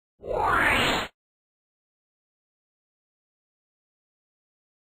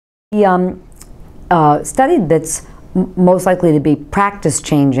The study that's most likely to be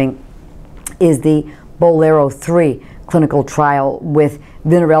practice-changing is the Baylor 3 clinical trial with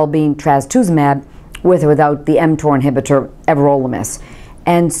vinorelbine trastuzumab with or without the mTOR inhibitor Everolimus.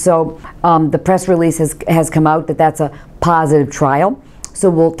 And so the press release has come out that that's a positive trial. So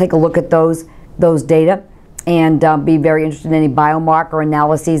we'll take a look at those data and be very interested in any biomarker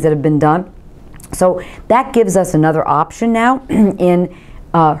analyses that have been done. So that gives us another option now in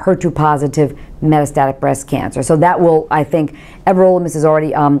HER2 positive metastatic breast cancer. So that will, I think, Everolimus is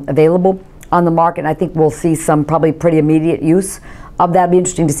already available on the market, and I think we'll see some probably pretty immediate use of that. It'll be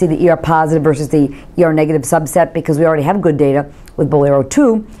interesting to see the ER positive versus the ER negative subset, because we already have good data with Baylor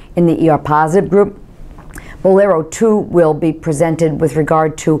 2 in the ER positive group. Baylor 2 will be presented with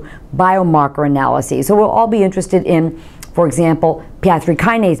regard to biomarker analyses. So we'll all be interested in, for example, PI3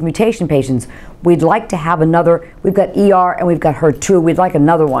 kinase mutation patients. We'd like to have another, we've got ER and we've got HER2, we'd like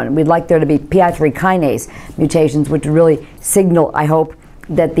another one. We'd like there to be PI3 kinase mutations, which would really signal, I hope,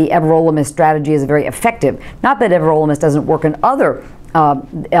 that the Everolimus strategy is very effective. Not that Everolimus doesn't work in other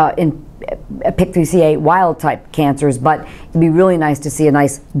in PIK3CA wild type cancers, but it'd be really nice to see a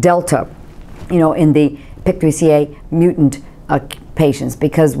nice delta, you know, in the PIK3CA mutant patients,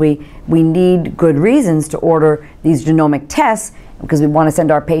 because we need good reasons to order these genomic tests, because we want to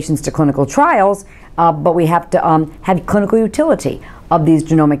send our patients to clinical trials, but we have to have clinical utility of these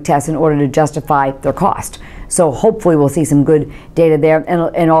genomic tests in order to justify their cost. So hopefully we'll see some good data there,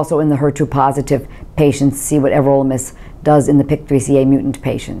 and also in the HER2 positive patients, see what Everolimus does in the PIK3CA mutant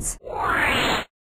patients.